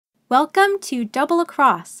Welcome to Double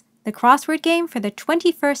Across, the crossword game for the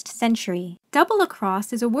 21st century. Double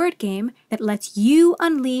Across is a word game that lets you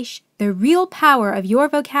unleash the real power of your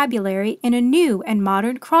vocabulary in a new and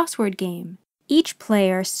modern crossword game. Each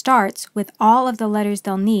player starts with all of the letters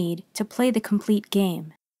they'll need to play the complete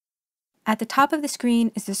game. At the top of the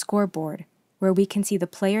screen is the scoreboard, where we can see the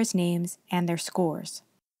players' names and their scores.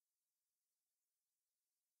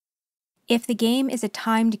 If the game is a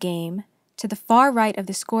timed game, to the far right of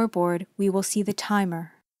the scoreboard, we will see the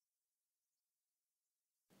timer.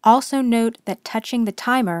 Also note that touching the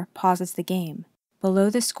timer pauses the game. Below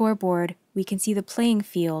the scoreboard, we can see the playing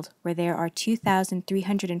field where there are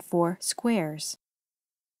 2,304 squares.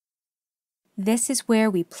 This is where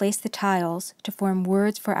we place the tiles to form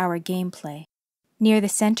words for our gameplay. Near the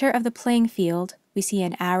center of the playing field, we see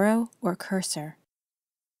an arrow or cursor.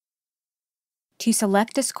 To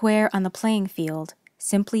select a square on the playing field,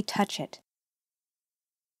 simply touch it.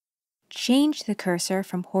 Change the cursor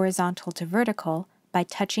from horizontal to vertical by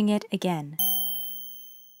touching it again.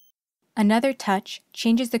 Another touch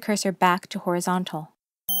changes the cursor back to horizontal.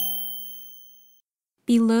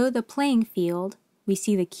 Below the playing field, we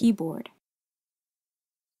see the keyboard.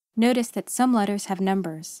 Notice that some letters have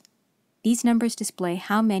numbers. These numbers display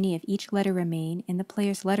how many of each letter remain in the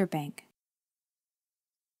player's letter bank.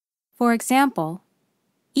 For example,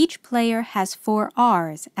 each player has 4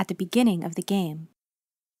 R's at the beginning of the game.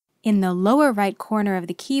 In the lower right corner of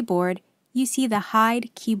the keyboard, you see the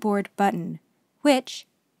Hide Keyboard button, which,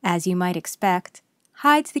 as you might expect,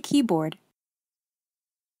 hides the keyboard.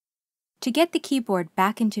 To get the keyboard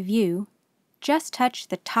back into view, just touch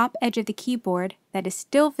the top edge of the keyboard that is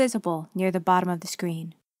still visible near the bottom of the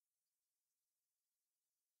screen.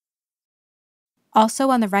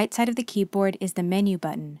 Also on the right side of the keyboard is the Menu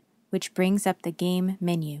button, which brings up the game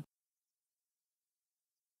menu.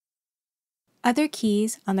 Other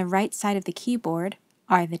keys on the right side of the keyboard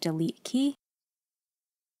are the Delete key,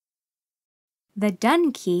 the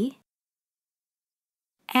Done key,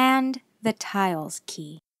 and the Tiles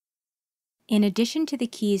key. In addition to the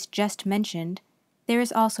keys just mentioned, there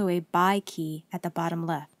is also a Buy key at the bottom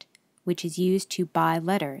left, which is used to buy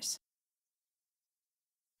letters.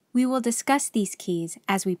 We will discuss these keys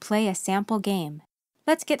as we play a sample game.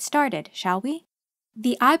 Let's get started, shall we?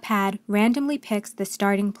 The iPad randomly picks the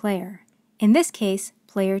starting player. In this case,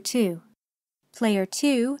 Player 2. Player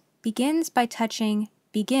 2 begins by touching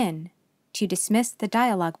Begin to dismiss the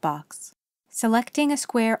dialog box, selecting a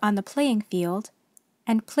square on the playing field,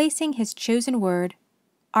 and placing his chosen word,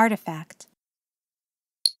 Artifact.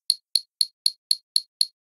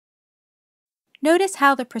 Notice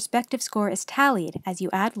how the prospective score is tallied as you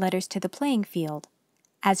add letters to the playing field,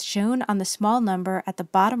 as shown on the small number at the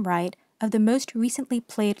bottom right of the most recently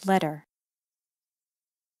played letter.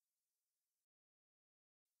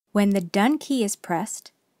 When the Done key is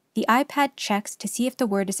pressed, the iPad checks to see if the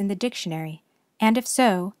word is in the dictionary, and if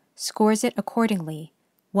so, scores it accordingly,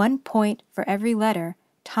 1 point for every letter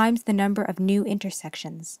times the number of new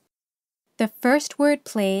intersections. The first word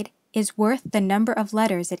played is worth the number of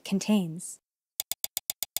letters it contains.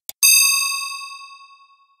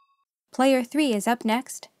 Player 3 is up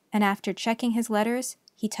next, and after checking his letters,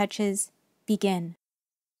 he touches Begin.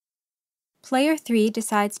 Player 3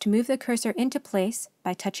 decides to move the cursor into place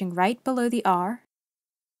by touching right below the R,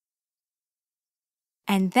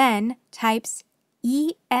 and then types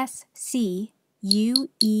ESCUED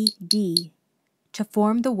to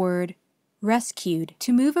form the word Rescued.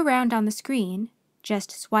 To move around on the screen,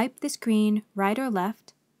 just swipe the screen right or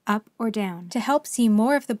left, up or down. To help see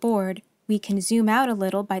more of the board, we can zoom out a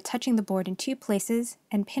little by touching the board in 2 places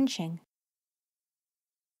and pinching.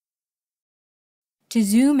 To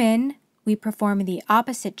zoom in, we perform the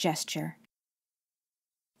opposite gesture.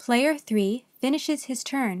 Player 3 finishes his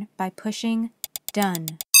turn by pushing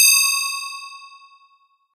Done.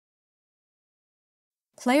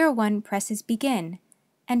 Player 1 presses Begin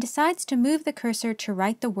and decides to move the cursor to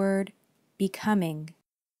write the word Becoming.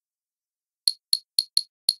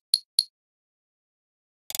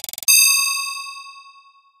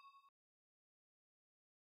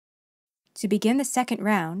 To begin the second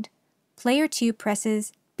round, Player 2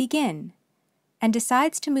 presses Begin and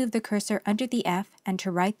decides to move the cursor under the F and to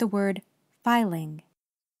write the word Filing.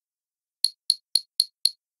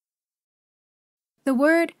 The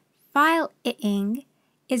word filing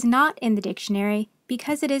is not in the dictionary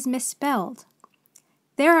because it is misspelled.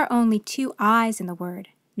 There are only 2 I's in the word,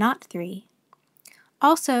 not 3.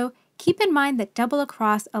 Also, keep in mind that Double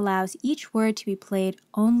Across allows each word to be played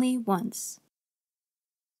only once.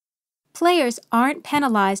 Players aren't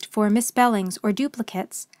penalized for misspellings or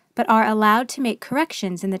duplicates, but are allowed to make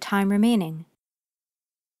corrections in the time remaining.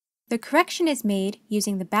 The correction is made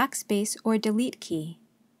using the backspace or delete key,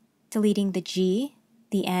 deleting the G,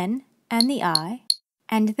 the N, and the I,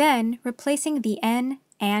 and then replacing the N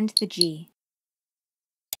and the G.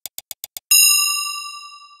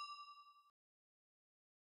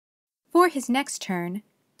 For his next turn,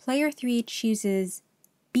 player 3 chooses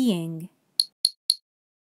being.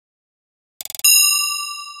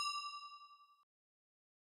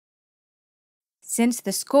 Since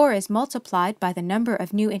the score is multiplied by the number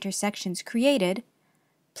of new intersections created,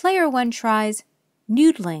 player 1 tries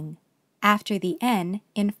noodling after the N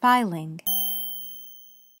in filing.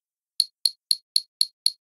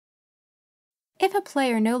 If a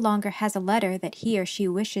player no longer has a letter that he or she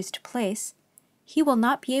wishes to place, he will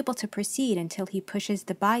not be able to proceed until he pushes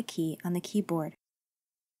the buy key on the keyboard.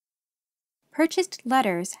 Purchased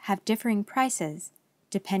letters have differing prices,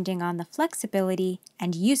 depending on the flexibility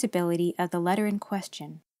and usability of the letter in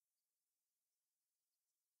question.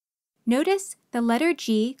 Notice the letter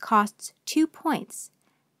G costs 2 points,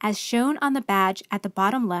 as shown on the badge at the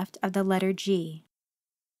bottom left of the letter G.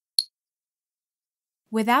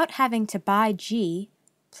 Without having to buy G,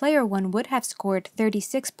 player 1 would have scored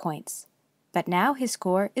 36 points, but now his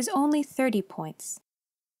score is only 30 points.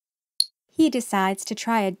 He decides to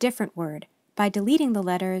try a different word by deleting the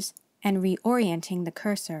letters and reorienting the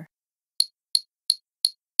cursor.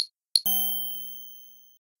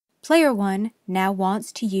 Player 1 now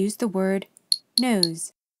wants to use the word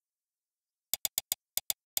nose.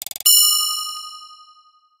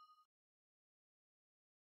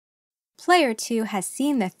 Player 2 has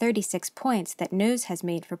seen the 36 points that nose has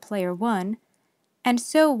made for player 1, and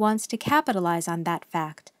so wants to capitalize on that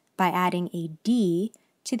fact by adding a D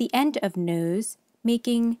to the end of nose,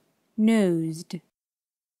 making nosed.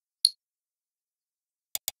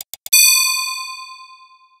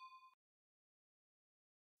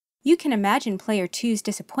 You can imagine player 2's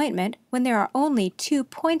disappointment when there are only 2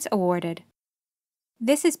 points awarded.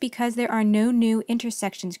 This is because there are no new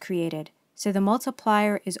intersections created, so the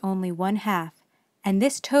multiplier is only 1/2, and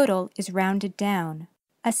this total is rounded down.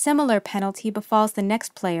 A similar penalty befalls the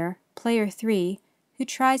next player, player 3, who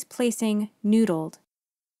tries placing noodled.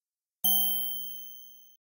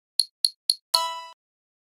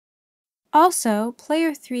 Also,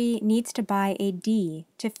 player 3 needs to buy a D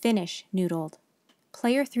to finish noodled.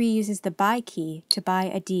 Player 3 uses the buy key to buy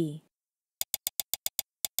a D.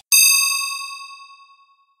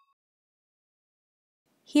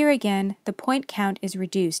 Here again, the point count is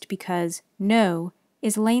reduced because no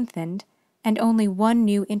is lengthened and only one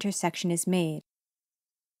new intersection is made.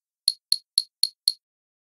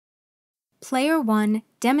 Player 1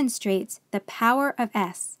 demonstrates the power of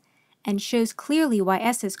S and shows clearly why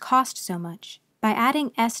S's cost so much. By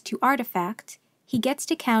adding S to artifact, he gets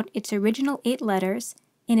to count its original 8 letters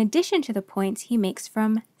in addition to the points he makes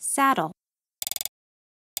from saddle.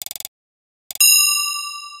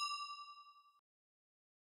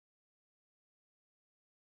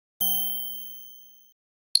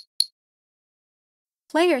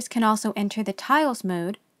 Players can also enter the tiles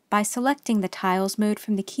mode by selecting the tiles mode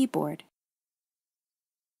from the keyboard.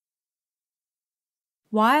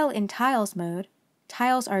 While in tiles mode,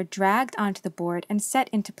 tiles are dragged onto the board and set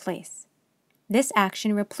into place. This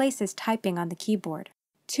action replaces typing on the keyboard.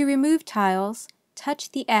 To remove tiles,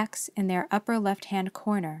 touch the X in their upper left-hand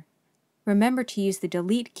corner. Remember to use the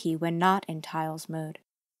delete key when not in tiles mode.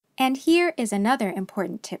 And here is another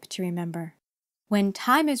important tip to remember. When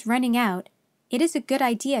time is running out, it is a good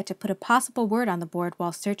idea to put a possible word on the board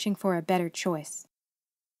while searching for a better choice.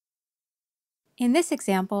 In this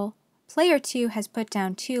example, player 2 has put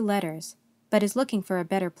down 2 letters, but is looking for a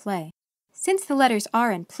better play. Since the letters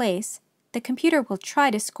are in place, the computer will try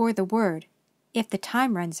to score the word if the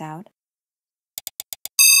time runs out.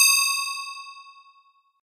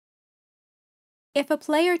 If a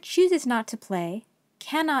player chooses not to play,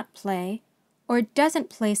 cannot play, or doesn't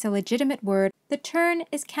place a legitimate word, the turn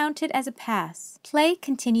is counted as a pass. Play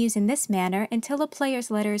continues in this manner until a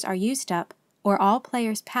player's letters are used up or all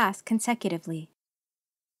players pass consecutively.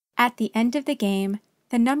 At the end of the game,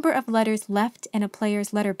 the number of letters left in a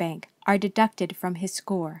player's letter bank are deducted from his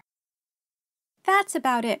score. That's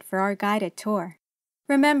about it for our guided tour.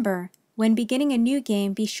 Remember, when beginning a new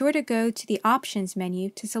game, be sure to go to the Options menu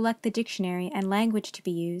to select the dictionary and language to be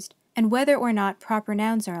used, and whether or not proper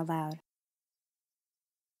nouns are allowed.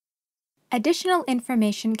 Additional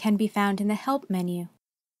information can be found in the Help menu.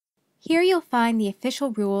 Here you'll find the official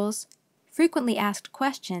rules, frequently asked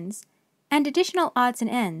questions, and additional odds and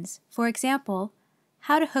ends, for example,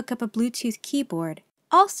 how to hook up a Bluetooth keyboard.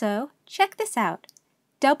 Also, check this out.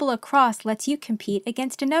 Double Across lets you compete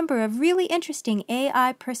against a number of really interesting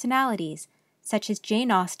AI personalities, such as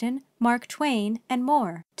Jane Austen, Mark Twain, and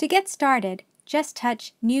more. To get started, just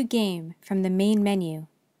touch New Game from the main menu.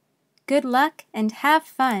 Good luck and have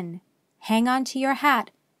fun! Hang on to your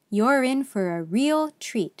hat, you're in for a real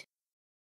treat.